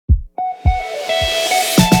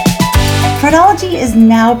Fraudology is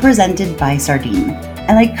now presented by Sardine,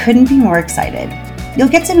 and I couldn't be more excited. You'll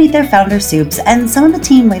get to meet their founder, Soups, and some of the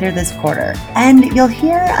team later this quarter, and you'll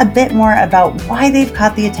hear a bit more about why they've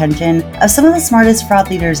caught the attention of some of the smartest fraud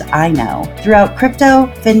leaders I know throughout crypto,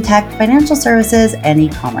 fintech, financial services, and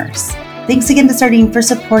e-commerce. Thanks again to Sardine for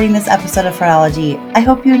supporting this episode of Fraudology. I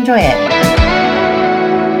hope you enjoy it.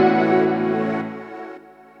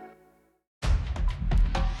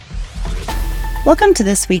 Welcome to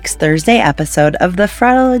this week's Thursday episode of the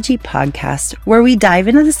Fraudology podcast, where we dive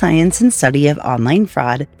into the science and study of online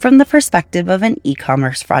fraud from the perspective of an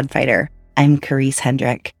e-commerce fraud fighter. I'm Carice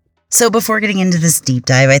Hendrick. So before getting into this deep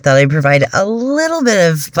dive, I thought I'd provide a little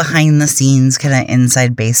bit of behind the scenes, kind of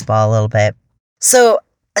inside baseball a little bit. So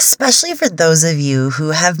especially for those of you who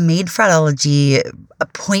have made Fraudology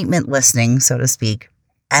appointment listening, so to speak,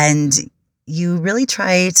 and you really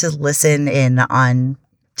try to listen in on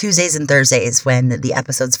Tuesdays and Thursdays when the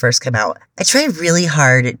episodes first come out, I try really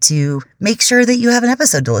hard to make sure that you have an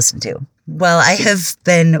episode to listen to. Well, I have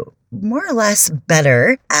been more or less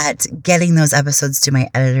better at getting those episodes to my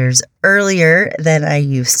editors earlier than I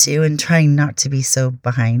used to and trying not to be so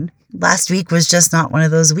behind. Last week was just not one of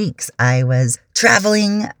those weeks. I was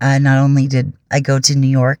traveling. Not only did I go to New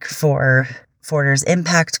York for Forder's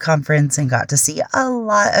Impact Conference and got to see a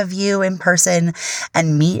lot of you in person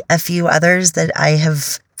and meet a few others that I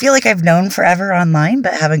feel like I've known forever online,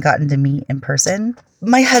 but haven't gotten to meet in person.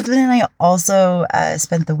 My husband and I also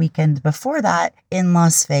spent the weekend before that in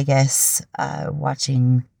Las Vegas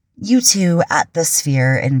watching U2 at the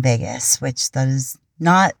Sphere in Vegas, which that is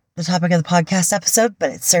not the topic of the podcast episode, but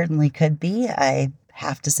it certainly could be, I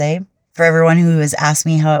have to say. For everyone who has asked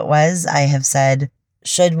me how it was, I have said,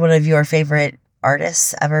 should one of your favorite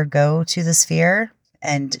artists ever go to the Sphere,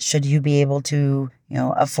 and should you be able to,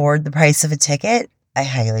 afford the price of a ticket, I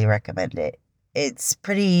highly recommend it. It's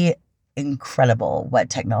pretty incredible what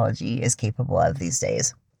technology is capable of these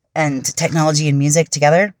days. And technology and music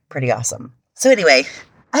together, pretty awesome. So anyway,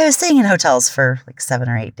 I was staying in hotels for like 7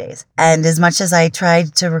 or 8 days. And as much as I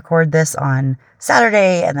tried to record this on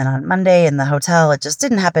Saturday and then on Monday in the hotel, it just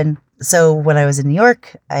didn't happen. So when I was in New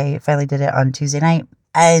York, I finally did it on Tuesday night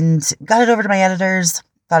and got it over to my editors,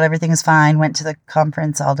 thought everything was fine, went to the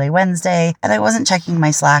conference all day Wednesday, and I wasn't checking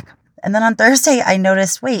my Slack. And then on Thursday, I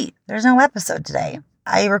noticed, wait, there's no episode today.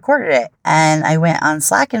 I recorded it and I went on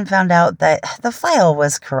Slack and found out that the file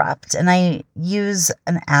was corrupt. And I use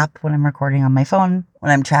an app when I'm recording on my phone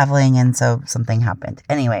when I'm traveling, and so something happened.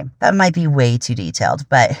 Anyway, that might be way too detailed,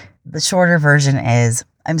 but the shorter version is,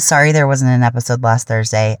 I'm sorry there wasn't an episode last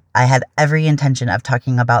Thursday. I had every intention of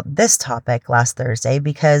talking about this topic last Thursday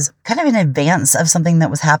because kind of in advance of something that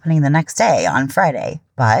was happening the next day on Friday.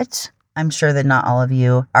 But I'm sure that not all of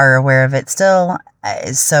you are aware of it still.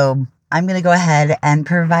 So I'm going to go ahead and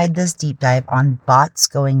provide this deep dive on bots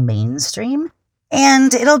going mainstream.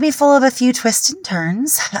 And it'll be full of a few twists and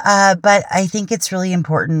turns, but I think it's really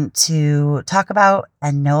important to talk about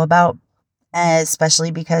and know about,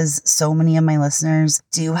 especially because so many of my listeners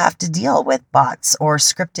do have to deal with bots or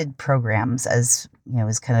scripted programs, as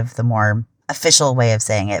is kind of the more official way of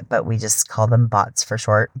saying it, but we just call them bots for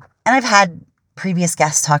short. And I've had previous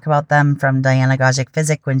guests talk about them, from Diana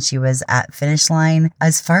Gogic-Physic when she was at Finish Line.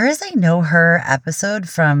 As far as I know, her episode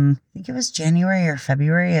from, I think it was January or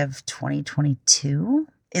February of 2022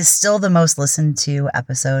 is still the most listened to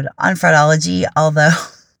episode on Fraudology, although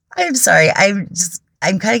I'm sorry, I'm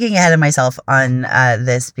kind of getting ahead of myself on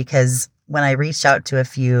this, because when I reached out to a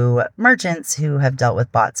few merchants who have dealt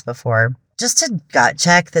with bots before, just to gut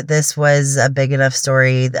check that this was a big enough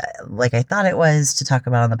story that, like I thought it was, to talk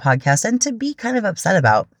about on the podcast and to be kind of upset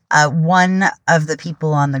about. One of the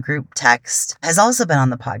people on the group text has also been on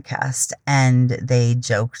the podcast, and they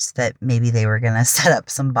joked that maybe they were going to set up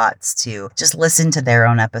some bots to just listen to their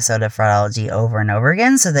own episode of Fraudology over and over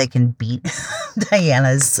again so they can beat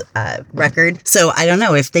Diana's record. So I don't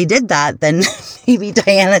know, if they did that, then maybe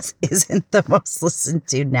Diana's isn't the most listened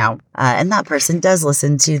to now. And that person does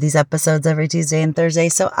listen to these episodes every Tuesday and Thursday,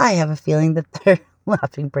 so I have a feeling that they're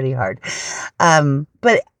laughing pretty hard.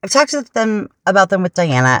 But I've talked about them with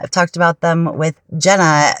Diana. I've talked about them with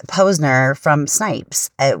Jenna Posner from Snipes.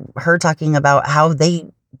 Her talking about how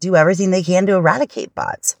they do everything they can to eradicate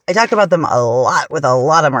bots. I talk about them a lot with a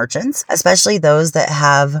lot of merchants, especially those that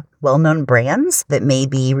have well-known brands that may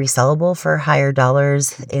be resellable for higher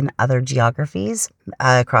dollars in other geographies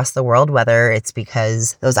across the world, whether it's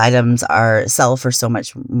because those items sell for so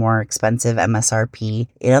much more expensive MSRP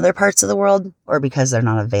in other parts of the world, or because they're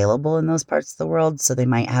not available in those parts of the world. So they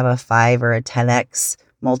might have a 5 or a 10x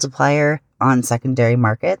multiplier on secondary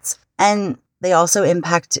markets. And They also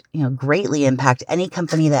greatly impact any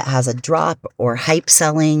company that has a drop or hype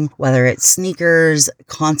selling, whether it's sneakers,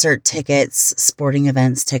 concert tickets, sporting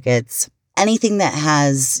events tickets, anything that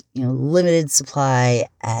has, limited supply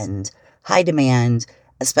and high demand,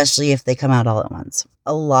 especially if they come out all at once.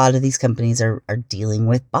 A lot of these companies are dealing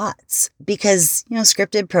with bots because,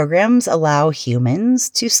 scripted programs allow humans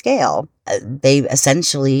to scale. They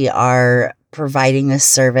essentially are providing a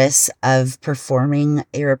service of performing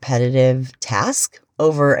a repetitive task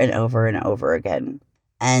over and over and over again.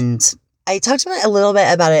 And I talked a little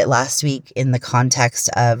bit about it last week in the context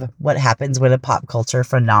of what happens when a pop culture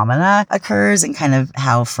phenomena occurs and kind of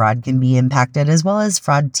how fraud can be impacted, as well as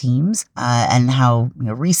fraud teams, and how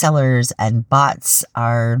resellers and bots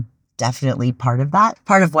are definitely part of that.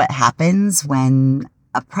 Part of what happens when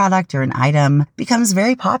a product or an item becomes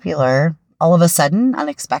very popular all of a sudden,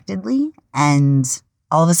 unexpectedly, and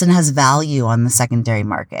all of a sudden has value on the secondary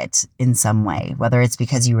market in some way, whether it's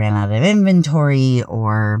because you ran out of inventory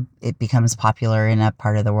or it becomes popular in a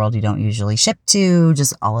part of the world you don't usually ship to,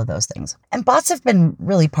 just all of those things. And bots have been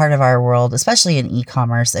really part of our world, especially in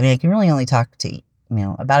e-commerce. I mean, I can really only talk to,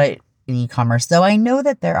 about it in e-commerce, though I know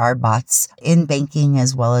that there are bots in banking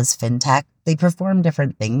as well as fintech. They perform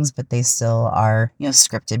different things, but they still are,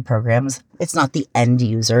 scripted programs. It's not the end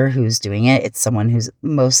user who's doing it. It's someone who's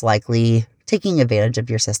most likely taking advantage of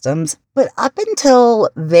your systems. But up until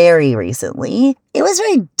very recently, it was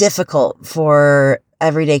very difficult for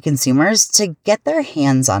everyday consumers to get their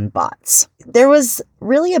hands on bots. There was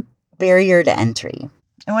really a barrier to entry.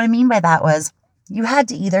 And what I mean by that was you had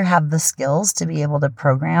to either have the skills to be able to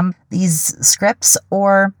program these scripts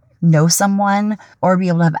or know someone or be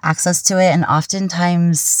able to have access to it. And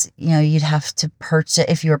oftentimes, you'd have to purchase,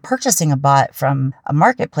 if you were purchasing a bot from a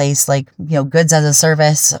marketplace, like, goods as a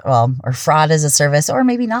service, or fraud as a service, or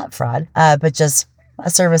maybe not fraud, but just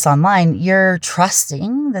a service online, you're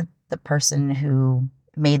trusting that the person who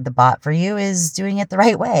made the bot for you is doing it the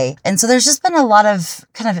right way. And so there's just been a lot of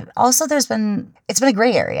it's been a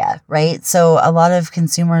gray area, right? So a lot of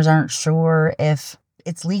consumers aren't sure if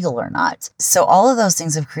it's legal or not. So all of those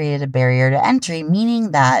things have created a barrier to entry,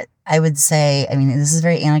 meaning that I would say, this is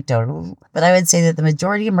very anecdotal, but I would say that the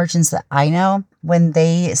majority of merchants that I know, when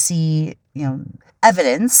they see,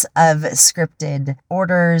 evidence of scripted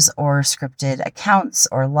orders or scripted accounts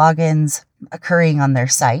or logins occurring on their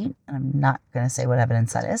site, and I'm not going to say what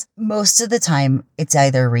evidence that is, most of the time it's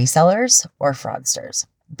either resellers or fraudsters.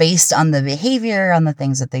 Based on the behavior, on the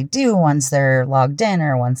things that they do once they're logged in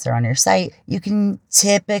or once they're on your site, you can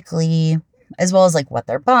typically, as well as like what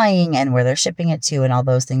they're buying and where they're shipping it to and all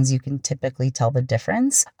those things, you can typically tell the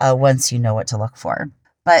difference once you know what to look for.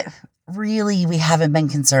 But really, we haven't been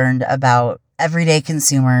concerned about everyday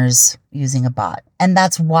consumers using a bot. And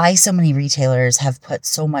that's why so many retailers have put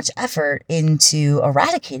so much effort into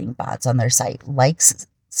eradicating bots on their site, like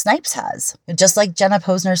Snipes has. Just like Jenna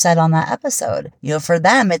Posner said on that episode, for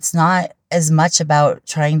them, it's not as much about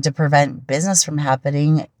trying to prevent business from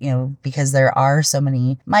happening, because there are so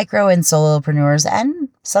many micro and solopreneurs and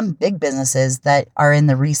some big businesses that are in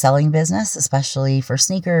the reselling business, especially for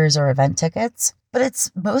sneakers or event tickets. But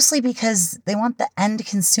it's mostly because they want the end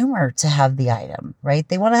consumer to have the item, right?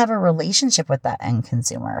 They want to have a relationship with that end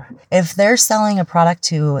consumer. If they're selling a product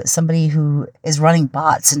to somebody who is running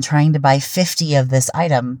bots and trying to buy 50 of this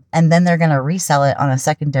item, and then they're going to resell it on a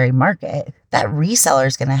secondary market, that reseller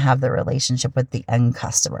is going to have the relationship with the end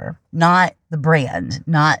customer, not the brand,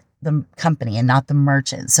 not the company, and not the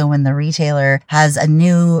merchant. So when the retailer has a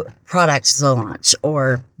new product to launch,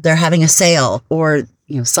 or they're having a sale, or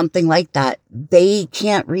something like that, they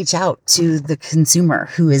can't reach out to the consumer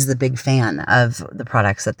who is the big fan of the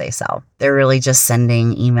products that they sell. They're really just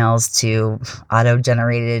sending emails to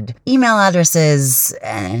auto-generated email addresses.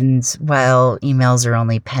 And while emails are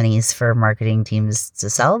only pennies for marketing teams to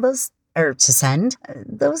sell those, or to send,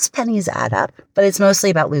 those pennies add up. But it's mostly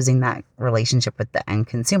about losing that relationship with the end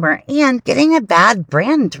consumer and getting a bad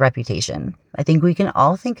brand reputation. I think we can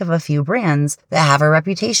all think of a few brands that have a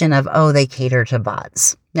reputation of, they cater to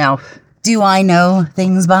bots. Now, do I know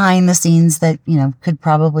things behind the scenes that, could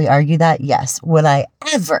probably argue that? Yes. Would I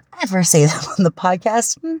ever say that on the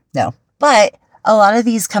podcast? No. But a lot of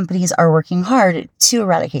these companies are working hard to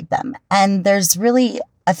eradicate them. And there's really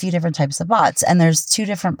a few different types of bots, and there's two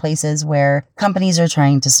different places where companies are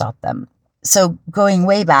trying to stop them. So going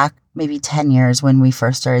way back, maybe 10 years when we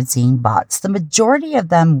first started seeing bots, the majority of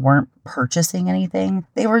them weren't purchasing anything.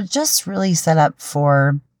 They were just really set up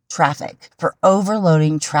for traffic, for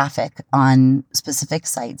overloading traffic on specific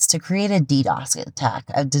sites to create a DDoS attack,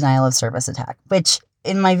 a denial of service attack, which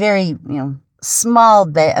in my very, small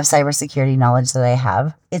bit of cybersecurity knowledge that I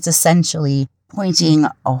have, it's essentially pointing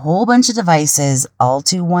a whole bunch of devices all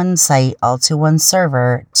to one site, all to one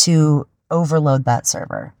server to overload that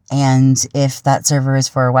server. And if that server is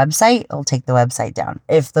for a website, it'll take the website down.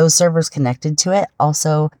 If those servers connected to it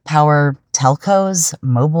also power telcos,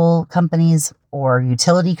 mobile companies, or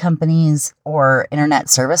utility companies, or internet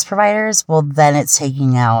service providers, well, then it's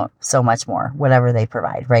taking out so much more, whatever they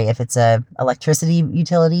provide, right? If it's a electricity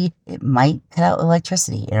utility, it might cut out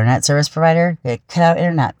electricity. Internet service provider, it cut out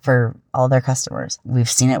internet for all their customers. We've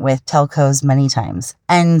seen it with telcos many times.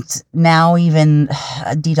 And now even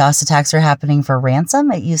DDoS attacks are happening for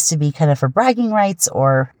ransom. It used to be kind of for bragging rights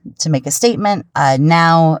or to make a statement.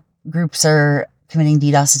 Now groups are committing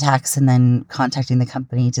DDoS attacks and then contacting the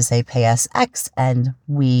company to say, pay us X and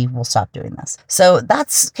we will stop doing this. So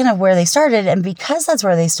that's kind of where they started. And because that's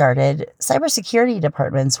where they started, cybersecurity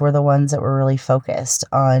departments were the ones that were really focused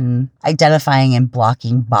on identifying and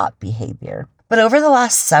blocking bot behavior. But over the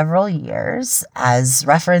last several years, as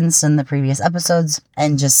referenced in the previous episodes,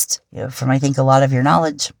 and just from I think a lot of your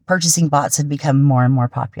knowledge, purchasing bots have become more and more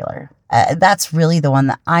popular. That's really the one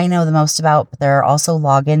that I know the most about, but there are also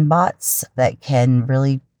login bots that can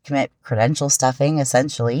really commit credential stuffing,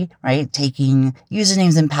 essentially, right? Taking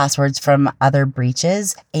usernames and passwords from other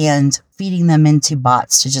breaches and feeding them into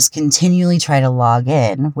bots to just continually try to log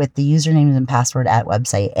in with the usernames and password at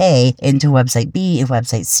website A into website B,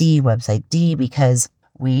 website C, website D, because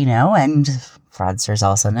we know, and fraudsters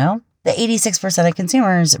also know, that 86% of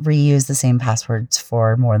consumers reuse the same passwords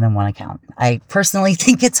for more than one account. I personally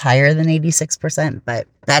think it's higher than 86%, but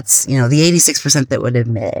that's, the 86% that would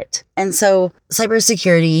admit it. And so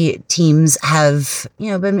cybersecurity teams have,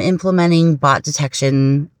 been implementing bot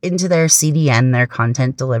detection into their CDN, their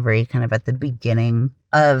content delivery, kind of at the beginning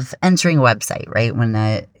of entering a website, right? When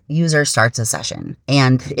a user starts a session.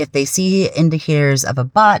 And if they see indicators of a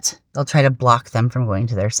bot, they'll try to block them from going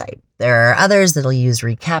to their site. There are others that'll use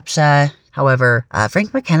reCAPTCHA. However,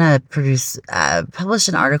 Frank McKenna published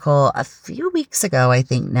an article a few weeks ago, I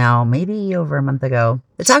think now, maybe over a month ago,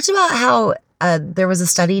 that talked about how there was a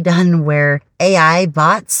study done where AI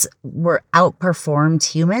bots were outperformed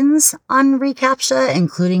humans on reCAPTCHA,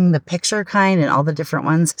 including the picture kind and all the different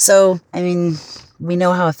ones. So, we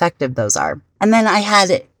know how effective those are. And then I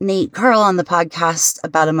had Nate Carl on the podcast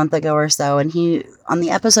about a month ago or so, and he, on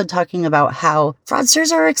the episode talking about how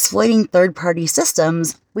fraudsters are exploiting third-party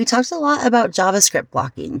systems, we talked a lot about JavaScript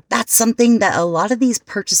blocking. That's something that a lot of these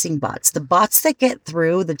purchasing bots, the bots that get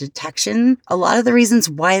through the detection, a lot of the reasons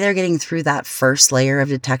why they're getting through that first layer of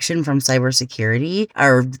detection from cybersecurity,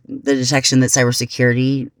 or the detection that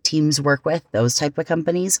cybersecurity teams work with, those type of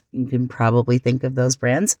companies. You can probably think of those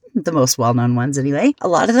brands, the most well-known ones anyway. A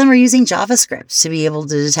lot of them are using JavaScript to be able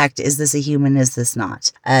to detect, is this a human, is this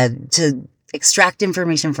not? To extract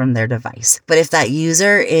information from their device. But if that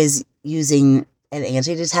user is using an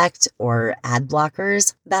anti-detect or ad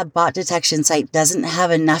blockers, that bot detection site doesn't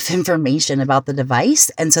have enough information about the device.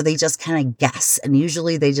 And so they just kind of guess. And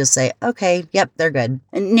usually they just say, okay, yep, they're good.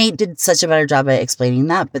 And Nate did such a better job at explaining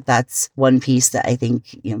that. But that's one piece that I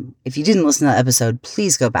think, if you didn't listen to that episode,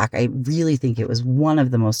 please go back. I really think it was one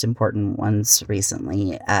of the most important ones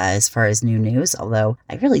recently as far as new news, although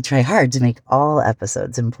I really try hard to make all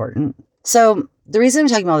episodes important. So the reason I'm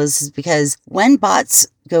talking about this is because when bots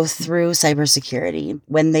go through cybersecurity,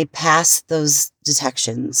 when they pass those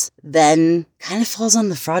detections, then kind of falls on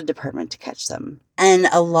the fraud department to catch them. And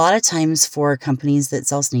a lot of times for companies that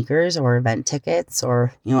sell sneakers or event tickets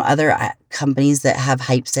or, other companies that have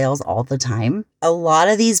hype sales all the time, a lot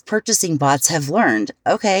of these purchasing bots have learned,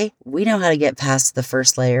 okay, we know how to get past the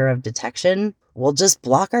first layer of detection. We'll just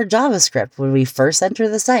block our JavaScript when we first enter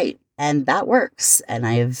the site. And that works. And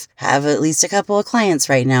I have at least a couple of clients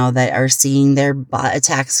right now that are seeing their bot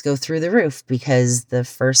attacks go through the roof because the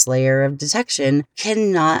first layer of detection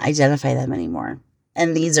cannot identify them anymore.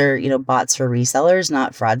 And these are, bots for resellers,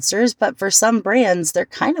 not fraudsters. But for some brands, they're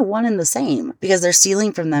kind of one and the same because they're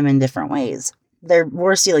stealing from them in different ways. They're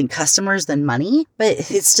more stealing customers than money, but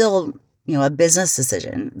it's still a business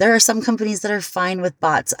decision. There are some companies that are fine with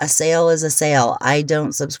bots. A sale is a sale. I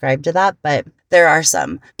don't subscribe to that, but there are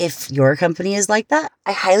some. If your company is like that,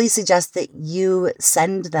 I highly suggest that you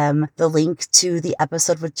send them the link to the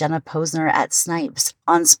episode with Jenna Posner at Snipes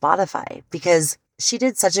on Spotify because she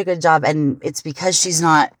did such a good job. And it's because she's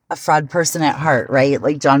not a fraud person at heart, right?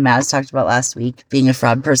 Like John Maddox talked about last week, being a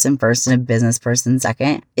fraud person first and a business person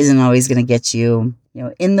second isn't always going to get you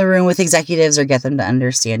in the room with executives or get them to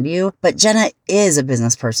understand you. But Jenna is a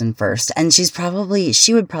business person first. And she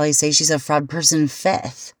would probably say she's a fraud person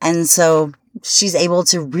fifth. And so she's able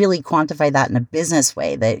to really quantify that in a business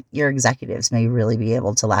way that your executives may really be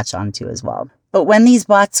able to latch onto as well. But when these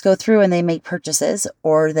bots go through and they make purchases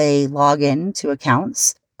or they log in to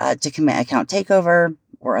accounts to commit account takeover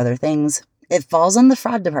or other things, it falls on the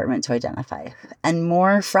fraud department to identify. And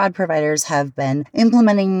more fraud providers have been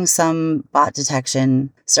implementing some bot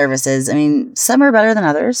detection services. I mean, some are better than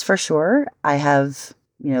others for sure. I have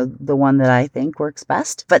the one that I think works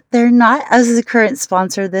best, but they're not as a current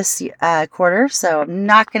sponsor this quarter, so I'm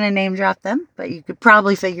not going to name drop them, but you could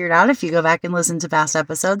probably figure it out if you go back and listen to past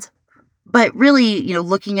episodes. But really,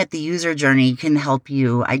 looking at the user journey can help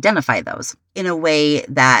you identify those in a way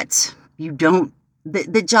that you don't, the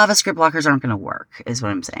JavaScript blockers aren't going to work, is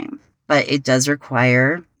what I'm saying. But it does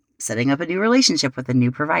require setting up a new relationship with a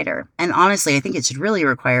new provider. And honestly, I think it should really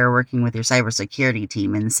require working with your cybersecurity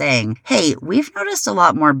team and saying, hey, we've noticed a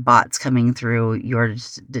lot more bots coming through your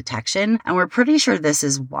detection, and we're pretty sure this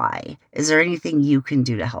is why. Is there anything you can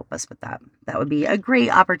do to help us with that? That would be a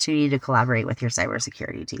great opportunity to collaborate with your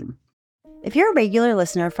cybersecurity team. If you're a regular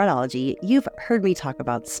listener of Fraudology, you've heard me talk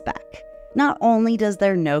about Spec. Not only does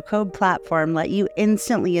their no-code platform let you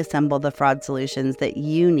instantly assemble the fraud solutions that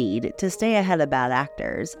you need to stay ahead of bad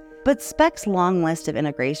actors, but Spec's long list of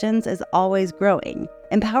integrations is always growing,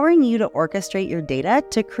 empowering you to orchestrate your data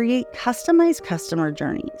to create customized customer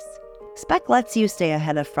journeys. Spec lets you stay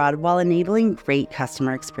ahead of fraud while enabling great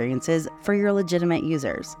customer experiences for your legitimate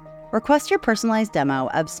users. Request your personalized demo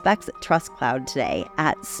of Spec's Trust Cloud today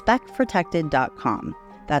at specprotected.com.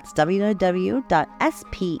 That's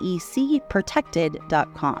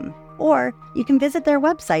www.specprotected.com. Or you can visit their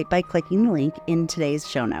website by clicking the link in today's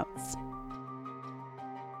show notes.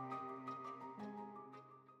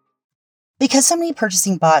 Because so many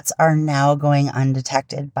purchasing bots are now going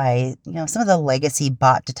undetected by, some of the legacy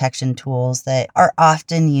bot detection tools that are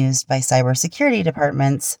often used by cybersecurity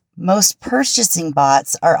departments, most purchasing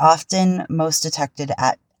bots are often most detected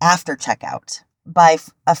after checkout by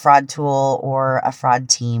a fraud tool or a fraud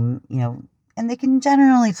team, and they can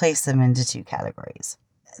generally place them into two categories.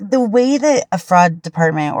 The way that a fraud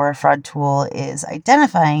department or a fraud tool is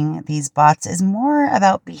identifying these bots is more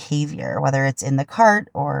about behavior, whether it's in the cart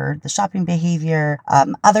or the shopping behavior,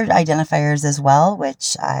 other identifiers as well,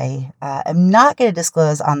 which I am not going to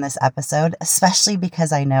disclose on this episode, especially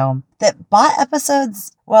because I know that bot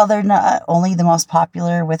episodes, while they're not only the most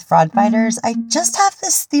popular with fraud fighters, I just have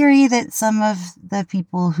this theory that some of the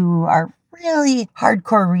people who are really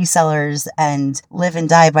hardcore resellers and live and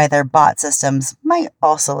die by their bot systems might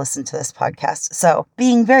also listen to this podcast. So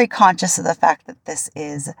being very conscious of the fact that this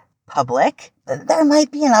is public, there might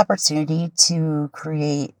be an opportunity to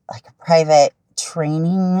create like a private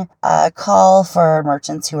training call for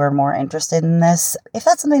merchants who are more interested in this. If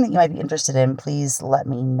that's something that you might be interested in, please let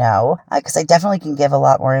me know, because I definitely can give a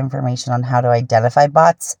lot more information on how to identify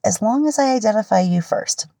bots as long as I identify you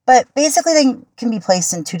first. But basically, they can be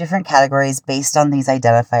placed in two different categories based on these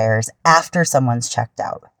identifiers after someone's checked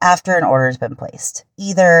out, after an order has been placed.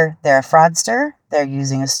 Either they're a fraudster, they're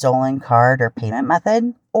using a stolen card or payment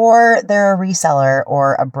method, or they're a reseller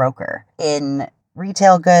or a broker. In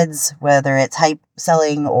retail goods, whether it's hype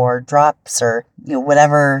selling or drops or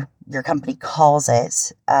whatever your company calls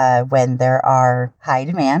it, when there are high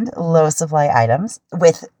demand, low supply items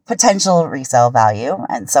with potential resale value,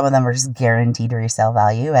 and some of them are just guaranteed resale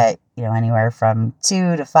value at anywhere from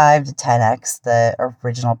 2 to 5 to 10x the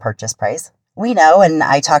original purchase price. We know, and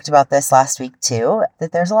I talked about this last week too,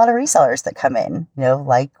 that there's a lot of resellers that come in,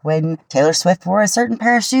 like when Taylor Swift wore a certain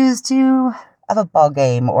pair of shoes to a football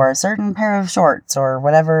game or a certain pair of shorts or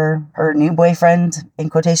whatever her new boyfriend, in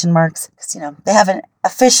quotation marks, because, they haven't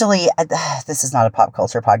officially, this is not a pop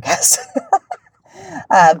culture podcast,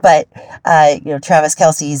 but Travis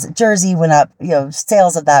Kelce's jersey went up,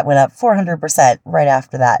 sales of that went up 400% right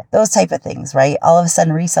after that. Those type of things, right? All of a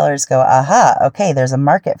sudden resellers go, aha, okay, there's a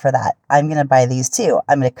market for that. I'm going to buy these too.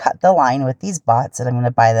 I'm going to cut the line with these bots and I'm going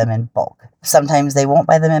to buy them in bulk. Sometimes they won't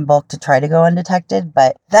buy them in bulk to try to go undetected,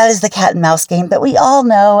 but that is the cat and mouse game that we all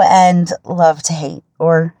know and love to hate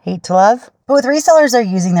or hate to love. But with resellers, they're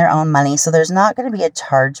using their own money, so there's not going to be a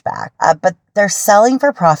chargeback. But they're selling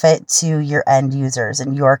for profit to your end users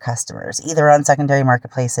and your customers, either on secondary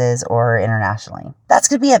marketplaces or internationally. That's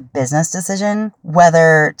going to be a business decision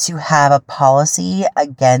whether to have a policy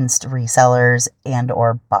against resellers and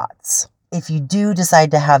or bots. If you do decide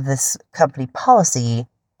to have this company policy,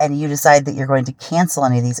 and you decide that you're going to cancel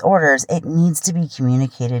any of these orders, it needs to be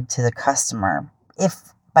communicated to the customer.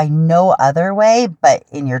 If by no other way, but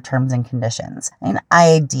in your terms and conditions. I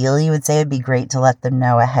ideally would say it'd be great to let them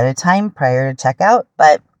know ahead of time prior to checkout,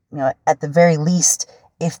 but at the very least,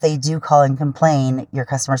 if they do call and complain, your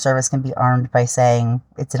customer service can be armed by saying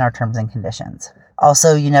it's in our terms and conditions.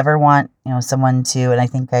 Also, you never want, someone to, and I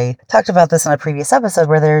think I talked about this in a previous episode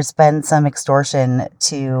where there's been some extortion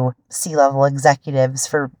to C-level executives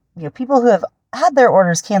for, people who have had their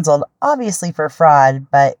orders canceled, obviously for fraud,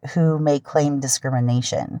 but who may claim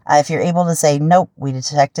discrimination. If you're able to say, nope, we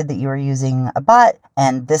detected that you were using a bot,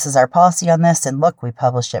 and this is our policy on this, and look, we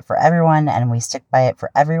published it for everyone, and we stick by it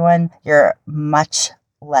for everyone, you're much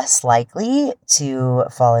less likely to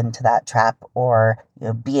fall into that trap or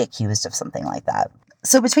be accused of something like that.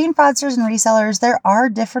 So between fraudsters and resellers, there are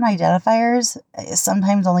different identifiers,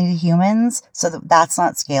 sometimes only to humans, so that's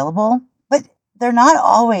not scalable. But they're not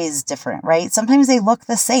always different, right? Sometimes they look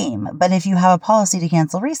the same, but if you have a policy to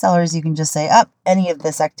cancel resellers, you can just say, any of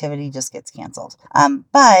this activity just gets canceled.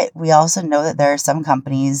 But we also know that there are some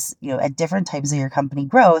companies, at different times of your company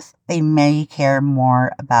growth, they may care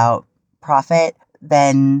more about profit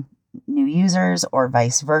than new users or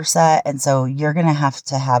vice versa. And so you're going to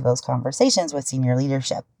have those conversations with senior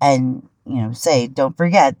leadership and, say, don't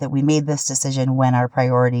forget that we made this decision when our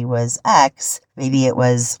priority was X. Maybe it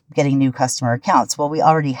was getting new customer accounts. Well, we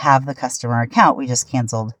already have the customer account. We just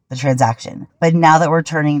canceled the transaction. But now that we're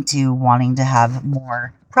turning to wanting to have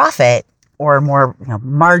more profit or more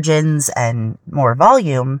margins and more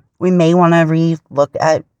volume, we may want to re-look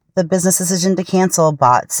at the business decision to cancel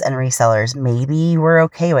bots and resellers. Maybe we're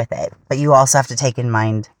okay with it, but you also have to take in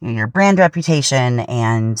mind your brand reputation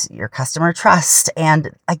and your customer trust.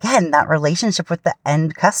 And again, that relationship with the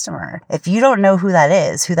end customer. If you don't know who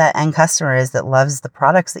that end customer is that loves the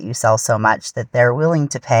products that you sell so much that they're willing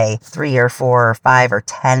to pay 3 or 4 or 5 or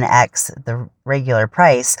 10x the regular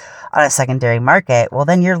price on a secondary market, well,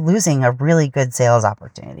 then you're losing a really good sales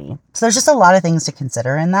opportunity. So there's just a lot of things to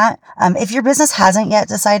consider in that. If your business hasn't yet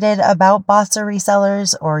decided about bots or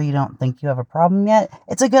resellers, or you don't think you have a problem yet,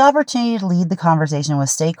 it's a good opportunity to lead the conversation with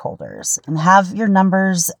stakeholders and have your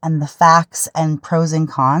numbers and the facts and pros and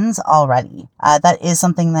cons already. That is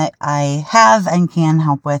something that I have and can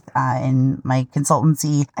help with in my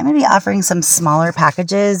consultancy. I'm going to be offering some smaller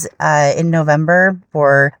packages in November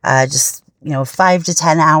for just 5 to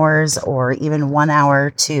 10 hours or even 1 hour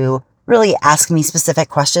to really ask me specific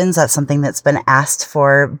questions. That's something that's been asked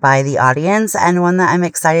for by the audience and one that I'm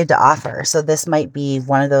excited to offer. So this might be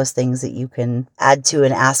one of those things that you can add to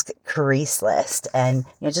an Ask Carice list and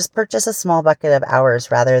just purchase a small bucket of hours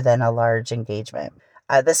rather than a large engagement.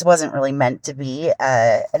 This wasn't really meant to be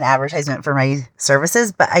an advertisement for my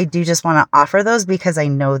services, but I do just want to offer those because I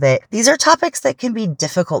know that these are topics that can be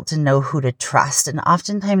difficult to know who to trust. And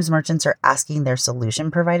oftentimes merchants are asking their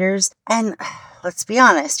solution providers. And let's be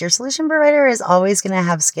honest, your solution provider is always going to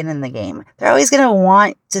have skin in the game. They're always going to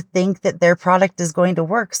want to think that their product is going to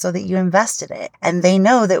work so that you invest in it. And they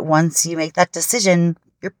know that once you make that decision,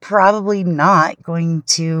 you're probably not going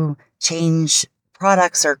to change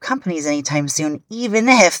products or companies anytime soon, even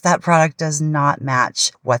if that product does not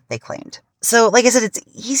match what they claimed. So like I said, it's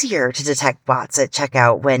easier to detect bots at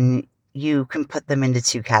checkout when you can put them into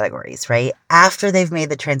 2 categories, right? After they've made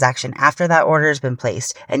the transaction, after that order has been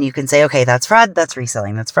placed, and you can say, okay, that's fraud, that's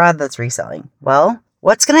reselling, that's fraud, that's reselling. Well,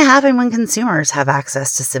 what's going to happen when consumers have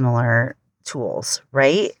access to similar tools,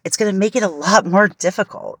 right? It's going to make it a lot more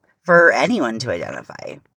difficult for anyone to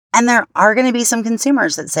identify. And there are going to be some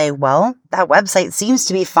consumers that say, well, that website seems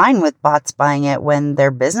to be fine with bots buying it when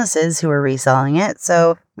they're businesses who are reselling it.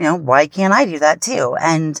 So, why can't I do that too?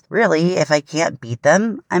 And really, if I can't beat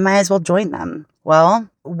them, I might as well join them. Well,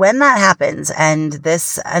 when that happens and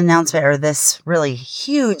this announcement or this really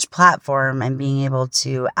huge platform and being able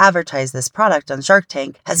to advertise this product on Shark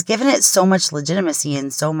Tank has given it so much legitimacy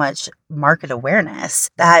and so much market awareness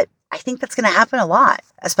that I think that's going to happen a lot,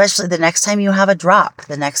 especially the next time you have a drop,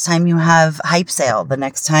 the next time you have hype sale, the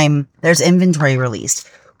next time there's inventory released.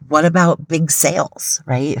 What about big sales,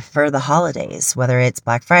 right? For the holidays, whether it's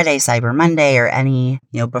Black Friday, Cyber Monday, or any,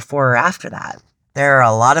 before or after that. There are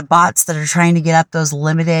a lot of bots that are trying to get up those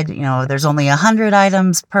limited, there's only 100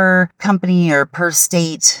 items per company or per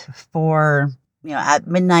state for, at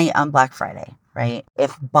midnight on Black Friday. Right?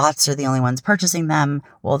 If bots are the only ones purchasing them,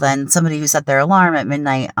 well, then somebody who set their alarm at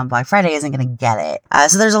midnight on Black Friday isn't going to get it.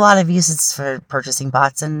 So there's a lot of uses for purchasing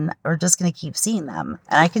bots and we're just going to keep seeing them.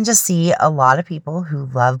 And I can just see a lot of people who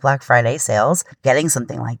love Black Friday sales getting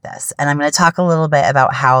something like this. And I'm going to talk a little bit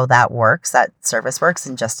about how that service works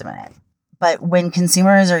in just a minute. But when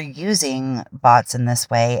consumers are using bots in this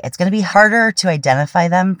way, it's going to be harder to identify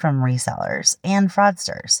them from resellers and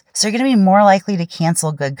fraudsters. So you're going to be more likely to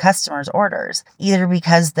cancel good customers' orders, either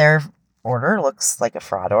because their order looks like a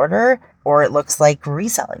fraud order or it looks like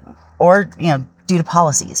reselling. Or, due to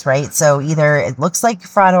policies, right? So either it looks like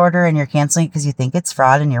fraud order and you're canceling it because you think it's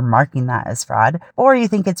fraud and you're marking that as fraud, or you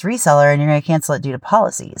think it's reseller and you're going to cancel it due to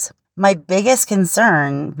policies. My biggest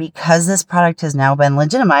concern, because this product has now been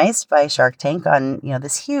legitimized by Shark Tank on,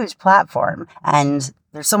 this huge platform, and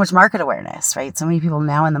there's so much market awareness, right? So many people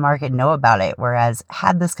now in the market know about it. Whereas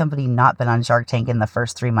had this company not been on Shark Tank in the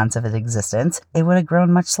first 3 months of its existence, it would have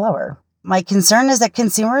grown much slower. My concern is that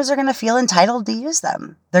consumers are going to feel entitled to use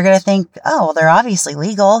them. They're going to think, oh, well, they're obviously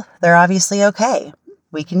legal. They're obviously okay.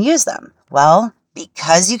 We can use them. Well,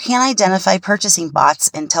 because you can't identify purchasing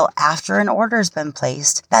bots until after an order's been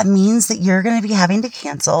placed, that means that you're going to be having to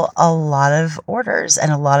cancel a lot of orders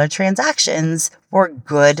and a lot of transactions for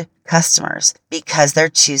good customers because they're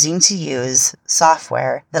choosing to use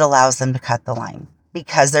software that allows them to cut the line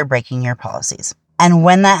because they're breaking your policies. And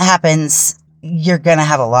when that happens, you're going to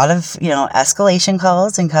have a lot of, escalation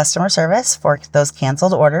calls in customer service for those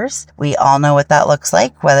canceled orders. We all know what that looks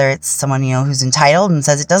like, whether it's someone, who's entitled and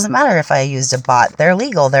says, it doesn't matter if I used a bot. They're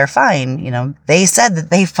legal. They're fine. They said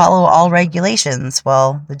that they follow all regulations.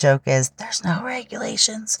 Well, the joke is there's no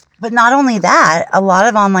regulations. But not only that, a lot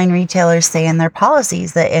of online retailers say in their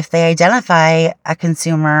policies that if they identify a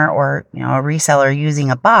consumer or, a reseller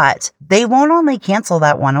using a bot, they won't only cancel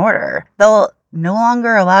that one order. They'll no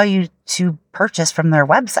longer allow you to purchase from their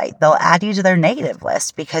website. They'll add you to their negative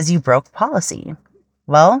list because you broke policy.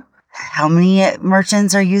 Well, how many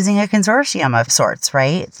merchants are using a consortium of sorts,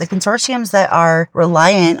 right? The consortiums that are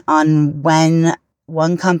reliant on when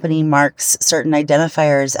one company marks certain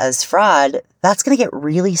identifiers as fraud, that's going to get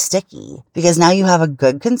really sticky because now you have a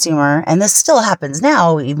good consumer, and this still happens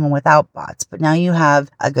now even without bots, but now you have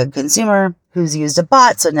a good consumer who's used a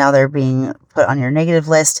bot, so now they're being put on your negative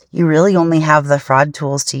list. You really only have the fraud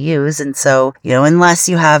tools to use, and so, unless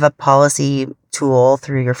you have a policy tool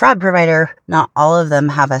through your fraud provider, not all of them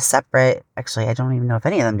have a separate, actually, I don't even know if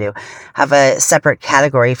any of them do, have a separate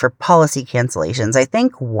category for policy cancellations. I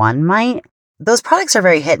think one might. Those products are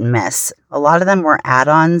very hit and miss. A lot of them were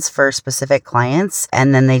add-ons for specific clients,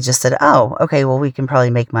 and then they just said, oh, okay, well, we can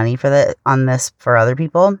probably make money on this for other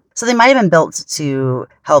people. So they might have been built to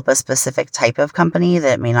help a specific type of company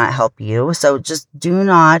that may not help you. So just do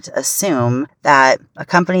not assume that a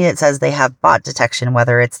company that says they have bot detection,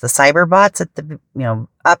 whether it's the cyber bots at the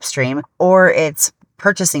upstream or it's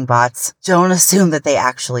purchasing bots, don't assume that they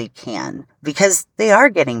actually can, because they are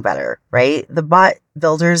getting better, right? The bot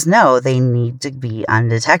builders know they need to be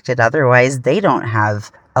undetected. Otherwise, they don't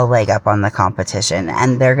have a leg up on the competition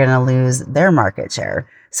and they're going to lose their market share.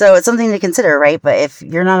 So it's something to consider, right? But if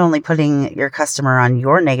you're not only putting your customer on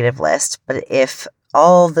your negative list, but if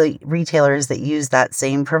all the retailers that use that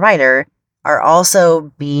same provider are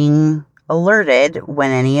also being alerted when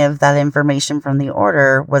any of that information from the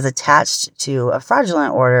order was attached to a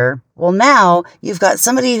fraudulent order, well, now you've got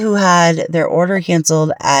somebody who had their order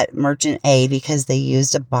canceled at Merchant A because they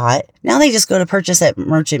used a bot. Now they just go to purchase at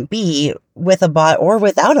Merchant B with a bot or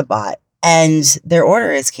without a bot, and their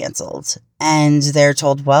order is canceled. And they're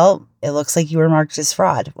told, well, it looks like you were marked as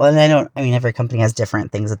fraud. Well, and every company has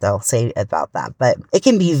different things that they'll say about that, but it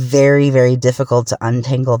can be very, very difficult to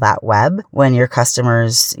untangle that web when your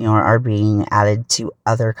customers, are being added to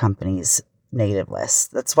other companies' negative lists.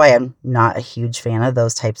 That's why I'm not a huge fan of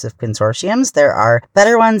those types of consortiums. There are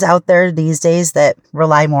better ones out there these days that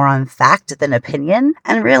rely more on fact than opinion.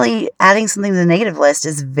 And really adding something to the negative list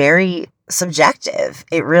is very subjective.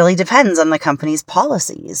 It really depends on the company's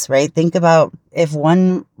policies, right? Think about if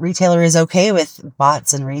one retailer is okay with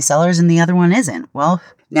bots and resellers and the other one isn't. Well,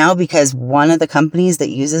 now because one of the companies that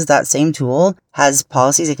uses that same tool has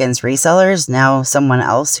policies against resellers, now someone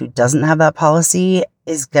else who doesn't have that policy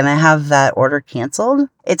is going to have that order canceled.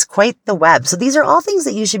 It's quite the web. So these are all things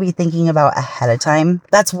that you should be thinking about ahead of time.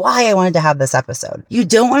 That's why I wanted to have this episode. You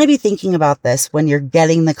don't want to be thinking about this when you're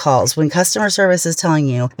getting the calls, when customer service is telling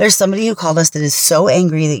you there's somebody who called us that is so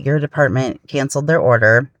angry that your department canceled their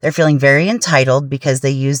order. They're feeling very entitled because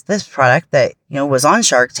they used this product that, was on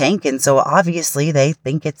Shark Tank. And so obviously they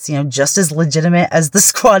think it's, just as legitimate as the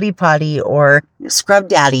Squatty Potty or Scrub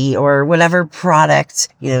Daddy or whatever product,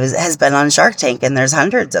 has been on Shark Tank, and there's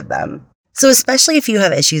hundreds of them. So especially if you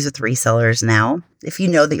have issues with resellers now, if you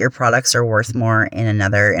know that your products are worth more in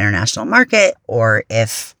another international market, or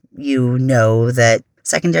if you know that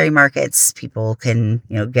secondary markets, people can,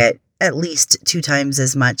 get at least 2 times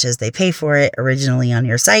as much as they pay for it originally on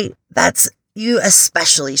your site, you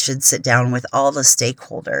especially should sit down with all the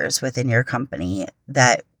stakeholders within your company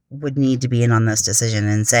that would need to be in on this decision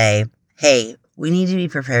and say, hey, we need to be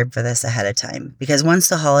prepared for this ahead of time, because once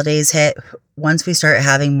the holidays hit, once we start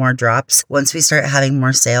having more drops, once we start having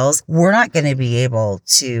more sales, we're not going to be able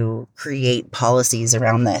to create policies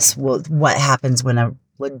around this. What happens when a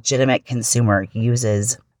legitimate consumer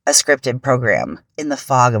uses a scripted program in the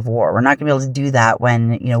fog of war? We're not going to be able to do that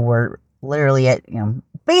when, we're literally at,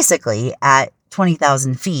 basically at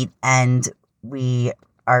 20,000 feet and we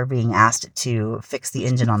are being asked to fix the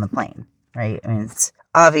engine on the plane, right? I mean, it's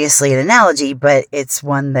obviously an analogy, but it's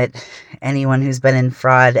one that anyone who's been in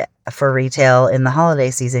fraud for retail in the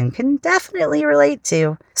holiday season can definitely relate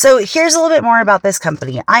to. So here's a little bit more about this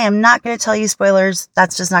company. I am not going to tell you spoilers.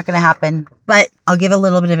 That's just not going to happen, but I'll give a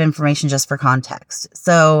little bit of information just for context.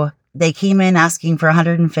 So they came in asking for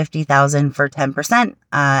 $150,000 for 10%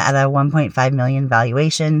 at a $1.5 million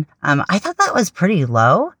valuation. I thought that was pretty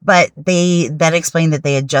low, but they then explained that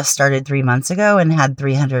they had just started 3 months ago and had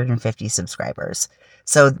 350 subscribers.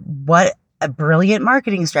 So what a brilliant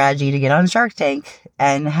marketing strategy to get on Shark Tank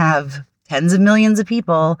and have tens of millions of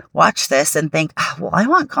people watch this and think, well, I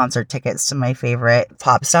want concert tickets to my favorite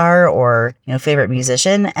pop star or, favorite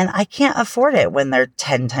musician, and I can't afford it when they're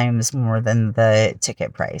 10 times more than the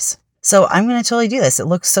ticket price. So I'm going to totally do this. It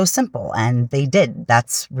looks so simple, and they did.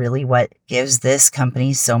 That's really what gives this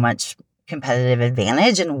company so much competitive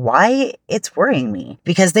advantage and why it's worrying me,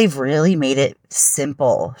 because they've really made it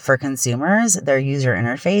simple for consumers. Their user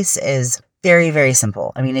interface is very, very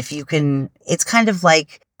simple. I mean, it's kind of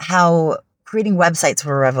like how creating websites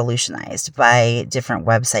were revolutionized by different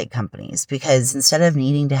website companies, because instead of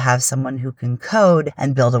needing to have someone who can code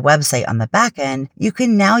and build a website on the back end, you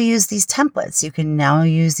can now use these templates. You can now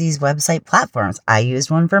use these website platforms. I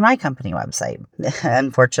used one for my company website.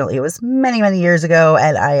 Unfortunately, it was many, many years ago,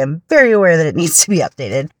 and I am very aware that it needs to be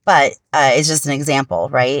updated, but it's just an example,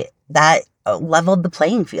 right? That leveled the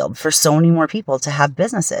playing field for so many more people to have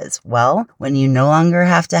businesses. Well, when you no longer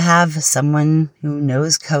have to have someone who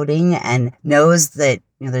knows coding and knows that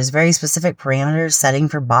there's very specific parameters setting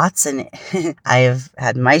for bots, and I have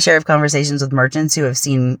had my share of conversations with merchants who have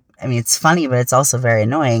seen, it's funny, but it's also very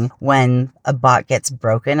annoying when a bot gets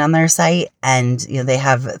broken on their site and they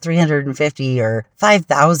have 350 or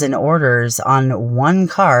 5,000 orders on one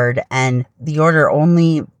card, and the order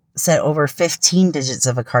only said over 15 digits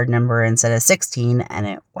of a card number instead of 16, and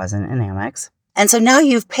it wasn't an Amex. And so now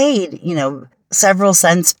you've paid, several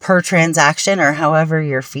cents per transaction, or however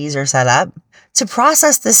your fees are set up, to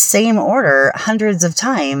process this same order hundreds of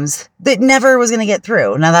times that never was going to get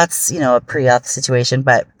through. Now that's, a pre-auth situation,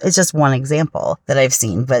 but it's just one example that I've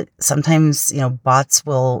seen. But sometimes, bots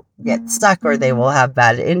will get stuck, or they will have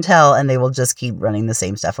bad intel, and they will just keep running the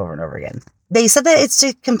same stuff over and over again. They said that it's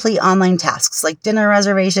to complete online tasks like dinner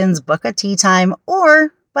reservations, book a tea time,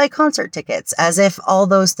 or buy concert tickets, as if all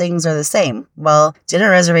those things are the same. Well, dinner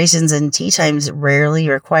reservations and tea times rarely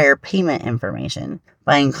require payment information.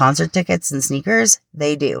 Buying concert tickets and sneakers,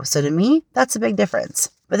 they do. So to me, that's a big difference.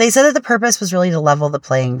 But they said that the purpose was really to level the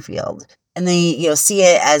playing field. And they, see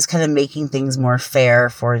it as kind of making things more fair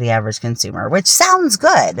for the average consumer, which sounds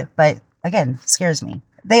good, but again, scares me.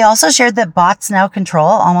 They also shared that bots now control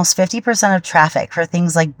almost 50% of traffic for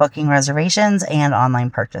things like booking reservations and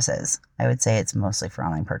online purchases. I would say it's mostly for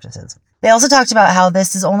online purchases. They also talked about how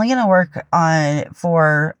this is only going to work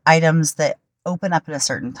for items that open up at a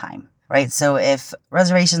certain time, right? So if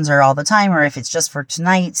reservations are all the time, or if it's just for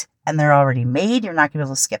tonight and they're already made, you're not going to be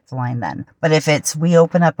able to skip the line then. But if we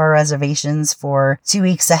open up our reservations for 2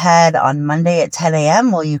 weeks ahead on Monday at 10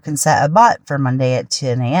 a.m., well, you can set a bot for Monday at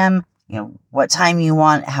 10 a.m., what time you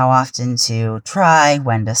want, how often to try,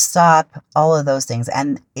 when to stop, all of those things.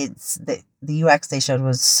 And it's the UX they showed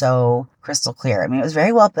was so crystal clear. It was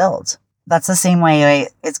very well built. That's the same way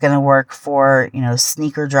it's going to work for,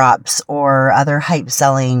 sneaker drops or other hype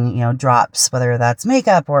selling, drops, whether that's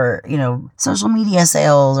makeup or, social media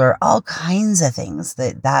sales or all kinds of things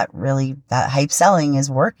that hype selling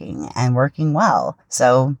is working and working well.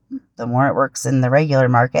 So the more it works in the regular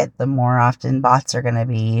market, the more often bots are going to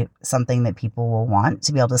be something that people will want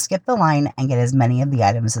to be able to skip the line and get as many of the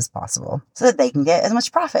items as possible so that they can get as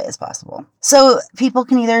much profit as possible. So people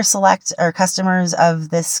can either select, or customers of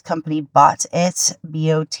this company BotIt,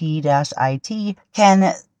 BOT-IT,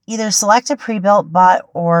 can either select a pre-built bot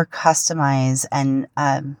or customize, and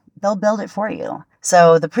they'll build it for you.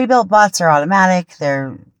 So the pre-built bots are automatic.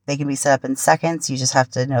 They can be set up in seconds. You just have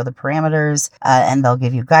to know the parameters, and they'll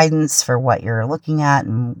give you guidance for what you're looking at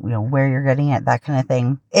and where you're getting it, that kind of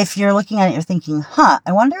thing. If you're looking at it, you're thinking, I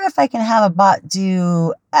wonder if I can have a bot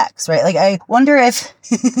do X, right? Like, I wonder if,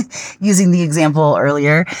 using the example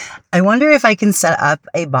earlier, I wonder if I can set up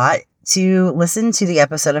a bot to listen to the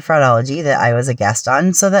episode of Fraudology that I was a guest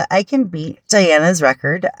on so that I can beat Diana's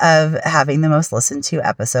record of having the most listened to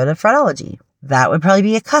episode of Fraudology. That would probably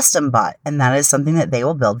be a custom bot, and that is something that they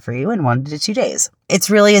will build for you in 1 to 2 days. It's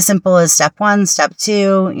really as simple as step 1, step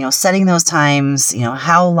 2, setting those times,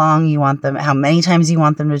 how long you want them, how many times you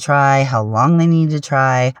want them to try, how long they need to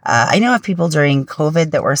try. I know of people during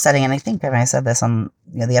COVID that were setting, and I think I said this on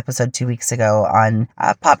the episode 2 weeks ago on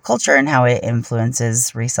pop culture and how it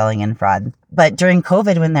influences reselling and fraud. But during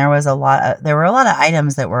COVID, when there were a lot of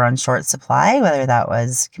items that were on short supply, whether that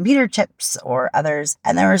was computer chips or others,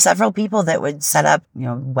 and there were several people that would set up,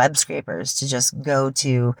 web scrapers to just go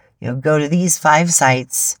to these 5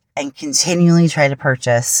 sites and continually try to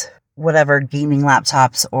purchase whatever gaming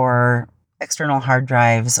laptops or external hard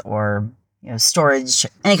drives or, storage,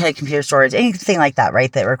 any kind of computer storage, anything like that,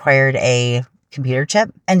 right? That required a computer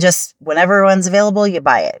chip, and just whenever one's available, you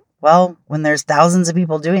buy it. Well, when there's thousands of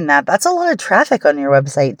people doing that, that's a lot of traffic on your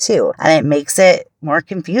website too. And it makes it more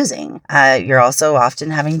confusing. You're also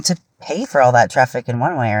often having to pay for all that traffic in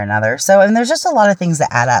one way or another. So, and there's just a lot of things that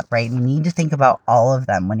add up, right? You need to think about all of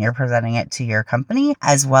them when you're presenting it to your company,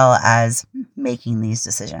 as well as making these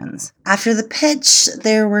decisions. After the pitch,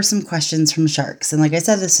 there were some questions from sharks. And like I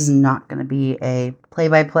said, this is not going to be a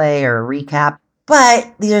play-by-play or a recap,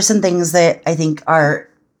 but these are some things that I think are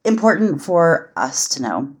important for us to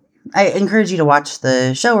know. I encourage you to watch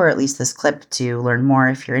the show, or at least this clip, to learn more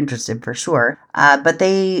if you're interested, for sure. But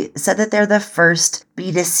they said that they're the first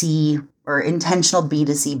B2C or intentional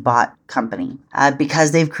B2C bot company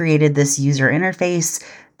because they've created this user interface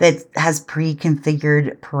that has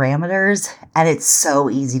pre-configured parameters, and it's so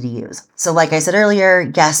easy to use. So like I said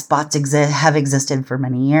earlier, yes, bots have existed for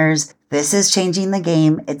many years. This is changing the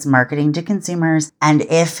game. It's marketing to consumers. And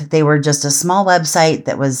if they were just a small website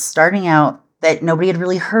that was starting out that nobody had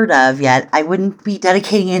really heard of yet, I wouldn't be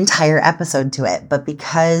dedicating an entire episode to it. But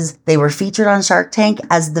because they were featured on Shark Tank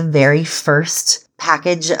as the very first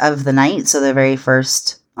package of the night, so the very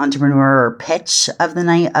first entrepreneur or pitch of the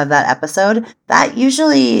night of that episode, that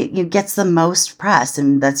usually gets the most press,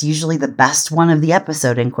 and that's usually the best one of the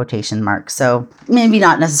episode in quotation marks. So maybe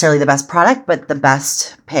not necessarily the best product, but the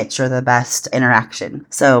best pitch or the best interaction.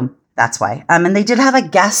 So that's why. And they did have a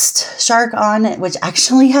guest shark on, which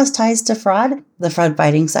actually has ties to fraud, the fraud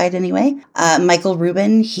fighting side anyway. Michael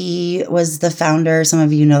Rubin, he was the founder, some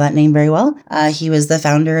of you know that name very well. He was the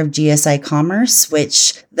founder of GSI Commerce,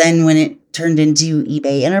 which then when it turned into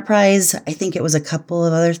eBay Enterprise, I think it was a couple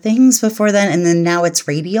of other things before then, and then now it's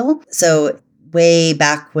Radial. So way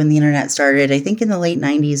back when the internet started, I think in the late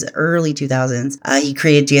 90s, early 2000s, he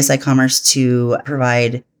created GSI Commerce to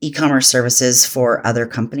provide e-commerce services for other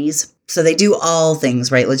companies. So they do all things,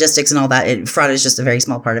 right? Logistics and all that. Fraud is just a very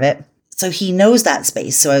small part of it. So he knows that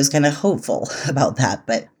space. So I was kind of hopeful about that,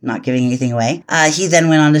 but not giving anything away. He then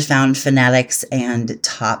went on to found Fanatics and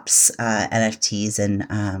Topps NFTs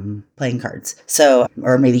and playing cards. So,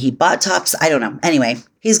 or maybe he bought Topps. I don't know. Anyway,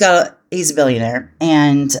 he's a billionaire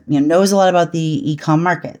and knows a lot about the e-com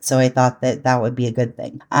market. So I thought that would be a good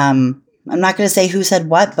thing. I'm not going to say who said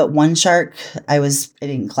what, but one shark, I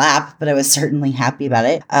didn't clap, but I was certainly happy about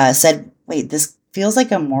it, said, wait, this feels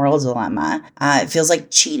like a moral dilemma. It feels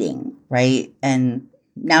like cheating, right? And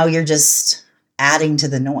now you're just adding to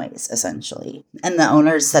the noise, essentially. And the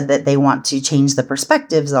owners said that they want to change the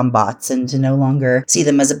perspectives on bots and to no longer see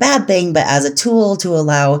them as a bad thing, but as a tool to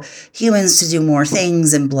allow humans to do more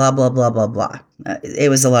things and blah, blah, blah, blah, blah. It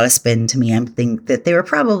was a lot of spin to me. I think that they were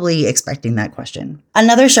probably expecting that question.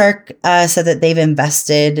 Another shark said that they've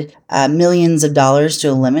invested millions of dollars to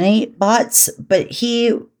eliminate bots, but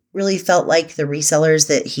he really felt like the resellers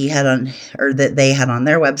that he had on, or that they had on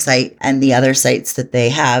their website and the other sites that they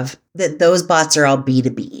have, that those bots are all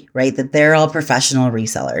B2B, right? That they're all professional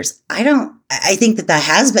resellers. I think that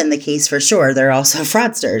has been the case for sure. They're also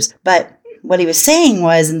fraudsters. But what he was saying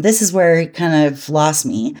was, and this is where he kind of lost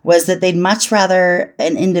me, was that they'd much rather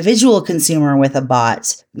an individual consumer with a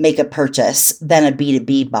bot make a purchase than a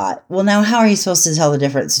B2B bot. Well, now how are you supposed to tell the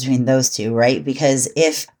difference between those two, right? Because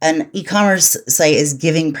if an e-commerce site is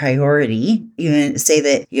giving priority, you say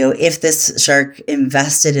that, if this shark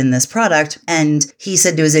invested in this product and he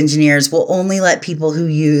said to his engineers, we'll only let people who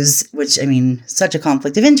use, which such a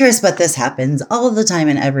conflict of interest, but this happens all of the time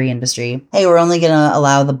in every industry. Hey, we're only going to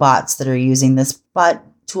allow the bots that are using this bot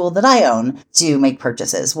tool that I own to make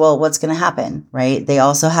purchases. Well, what's going to happen, right? They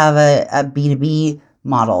also have a B2B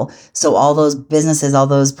model. So all those businesses, all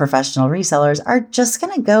those professional resellers are just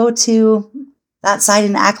going to go to that site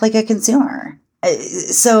and act like a consumer.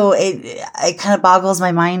 So it kind of boggles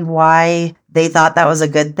my mind why they thought that was a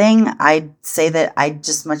good thing, I'd say that I'd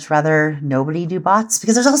just much rather nobody do bots,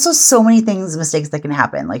 because there's also so many mistakes that can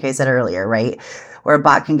happen. Like I said earlier, right? Where a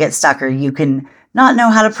bot can get stuck, or you can not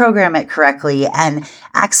know how to program it correctly and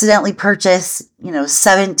accidentally purchase,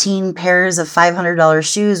 17 pairs of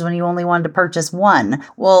 $500 shoes when you only wanted to purchase one.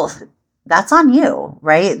 Well, that's on you,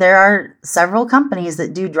 right? There are several companies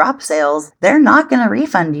that do drop sales. They're not going to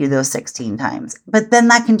refund you those 16 times, but then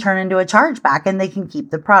that can turn into a chargeback and they can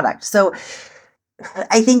keep the product. So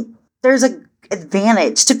I think there's an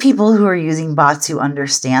advantage to people who are using bots who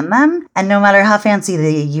understand them. And no matter how fancy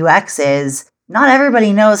the UX is, not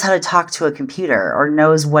everybody knows how to talk to a computer or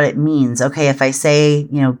knows what it means. Okay, if I say,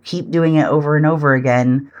 keep doing it over and over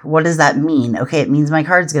again, what does that mean? Okay, it means my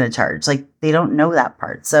card's going to charge. Like, they don't know that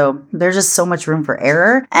part. So there's just so much room for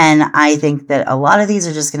error. And I think that a lot of these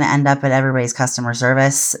are just going to end up at everybody's customer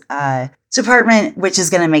service department, which is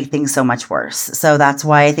going to make things so much worse. So that's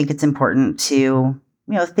why I think it's important to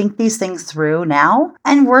think these things through now.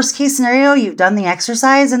 And worst case scenario, you've done the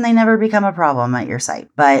exercise and they never become a problem at your site.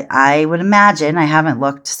 But I would imagine, I haven't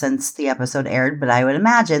looked since the episode aired, but I would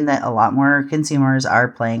imagine that a lot more consumers are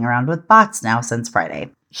playing around with bots now since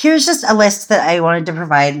Friday. Here's just a list that I wanted to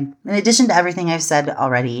provide, in addition to everything I've said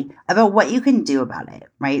already, about what you can do about it,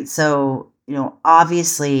 right? So,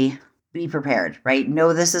 obviously be prepared, right?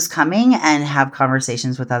 Know this is coming and have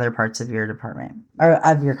conversations with other parts of your department or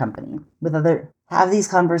of your company, have these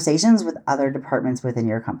conversations with other departments within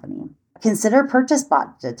your company. Consider purchase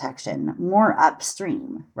bot detection more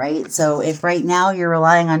upstream, right? So if right now you're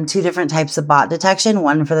relying on two different types of bot detection,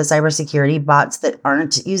 one for the cybersecurity bots that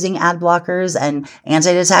aren't using ad blockers and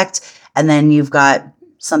anti-detect, and then you've got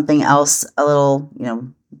something else a little,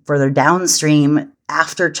 further downstream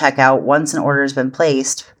after checkout, once an order has been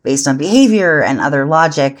placed based on behavior and other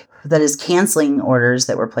logic that is canceling orders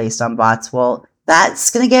that were placed on bots, well, that's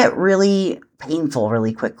going to get really painful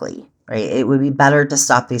really quickly, right? It would be better to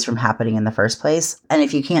stop these from happening in the first place. And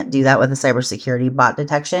if you can't do that with a cybersecurity bot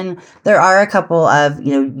detection, there are a couple of,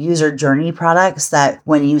 user journey products that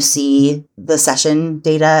when you see the session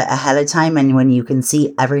data ahead of time and when you can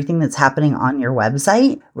see everything that's happening on your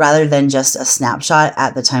website, rather than just a snapshot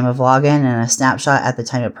at the time of login and a snapshot at the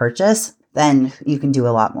time of purchase, then you can do a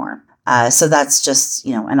lot more. So that's just,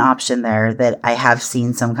 an option there that I have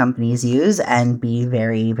seen some companies use and be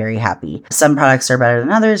very, very happy. Some products are better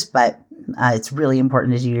than others, but it's really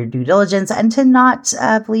important to do your due diligence and to not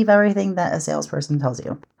believe everything that a salesperson tells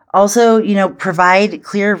you. Also, provide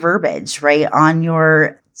clear verbiage, right, on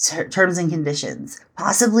your terms and conditions,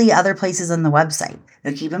 possibly other places on the website.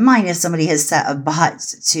 Now, keep in mind, if somebody has set a bot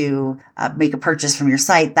to make a purchase from your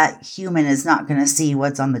site, that human is not going to see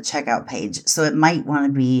what's on the checkout page. So it might want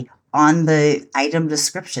to be on the item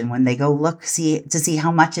description when they go look to see how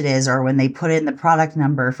much it is, or when they put in the product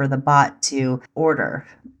number for the bot to order,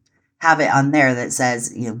 have it on there that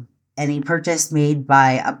says, any purchase made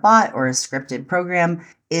by a bot or a scripted program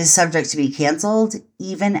is subject to be canceled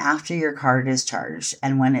even after your card is charged.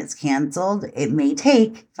 And when it's canceled, it may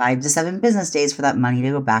take 5 to 7 business days for that money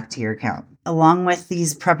to go back to your account. Along with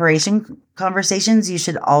these preparation conversations, you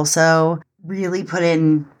should also really put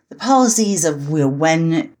in the policies of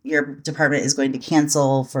when your department is going to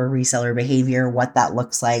cancel for reseller behavior, what that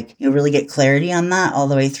looks like. Really get clarity on that all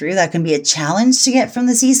the way through. That can be a challenge to get from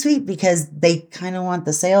the C-suite because they kind of want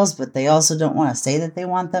the sales, but they also don't want to say that they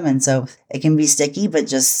want them. And so it can be sticky, but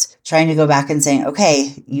just trying to go back and saying,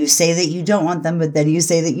 okay, you say that you don't want them, but then you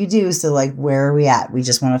say that you do. So where are we at? We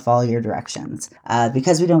just want to follow your directions.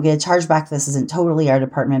 Because we don't get a chargeback, this isn't totally our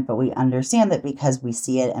department, but we understand that because we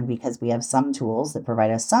see it and because we have some tools that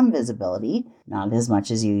provide us some visibility, not as much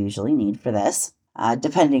as you usually need for this,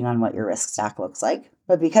 depending on what your risk stack looks like.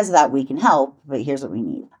 But because of that, we can help, but here's what we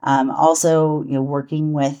need. Also,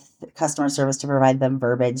 working with customer service to provide them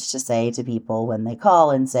verbiage to say to people when they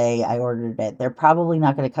call and say, I ordered it. They're probably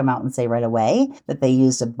not going to come out and say right away that they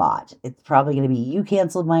used a bot. It's probably going to be, you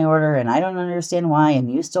canceled my order and I don't understand why,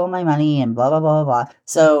 and you stole my money and blah, blah, blah, blah, blah.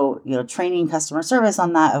 So, training customer service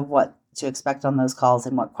on that of what to expect on those calls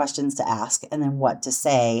and what questions to ask and then what to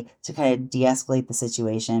say to kind of de-escalate the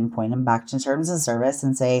situation, point them back to terms of service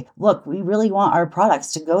and say, look, we really want our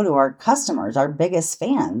products to go to our customers, our biggest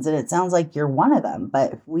fans. And it sounds like you're one of them,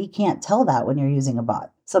 but we can't tell that when you're using a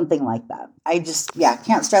bot. Something like that. I just,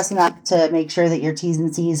 can't stress enough to make sure that your T's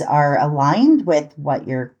and C's are aligned with what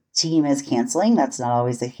your team is canceling. That's not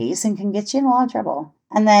always the case and can get you in a lot of trouble.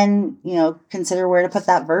 And then, consider where to put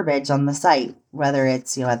that verbiage on the site, whether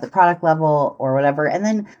it's, at the product level or whatever. And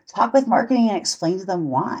then talk with marketing and explain to them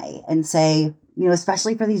why and say,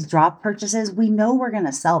 especially for these drop purchases, we know we're going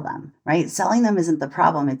to sell them, right? Selling them isn't the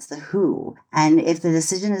problem. It's the who. And if the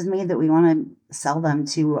decision is made that we want to sell them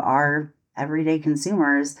to our everyday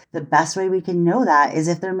consumers, the best way we can know that is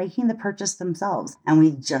if they're making the purchase themselves, and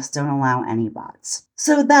we just don't allow any bots.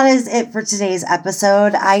 So that is it for today's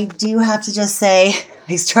episode. I do have to just say,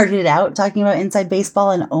 I started out talking about inside baseball,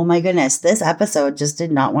 and oh my goodness, this episode just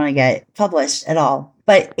did not want to get published at all.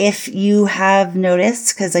 But if you have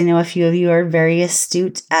noticed, because I know a few of you are very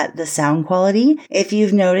astute at the sound quality, if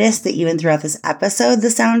you've noticed that even throughout this episode, the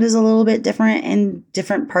sound is a little bit different in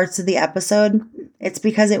different parts of the episode, it's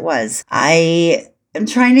because it was. I am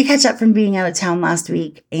trying to catch up from being out of town last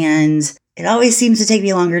week, and it always seems to take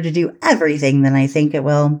me longer to do everything than I think it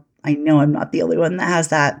will. I know I'm not the only one that has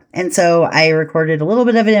that. And so I recorded a little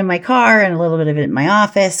bit of it in my car and a little bit of it in my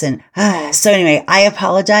office. And so anyway, I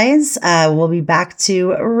apologize. We'll be back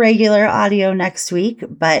to regular audio next week,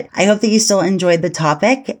 but I hope that you still enjoyed the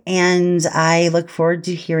topic. And I look forward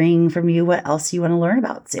to hearing from you what else you want to learn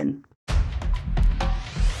about soon.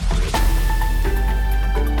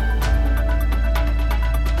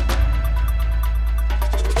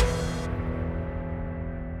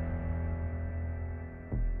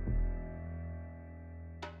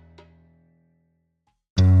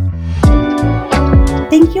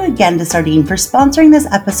 Thank you again to Sardine for sponsoring this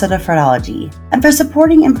episode of Fraudology and for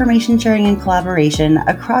supporting information sharing and collaboration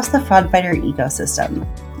across the FraudFighter ecosystem.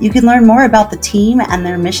 You can learn more about the team and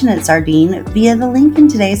their mission at Sardine via the link in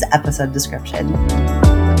today's episode description.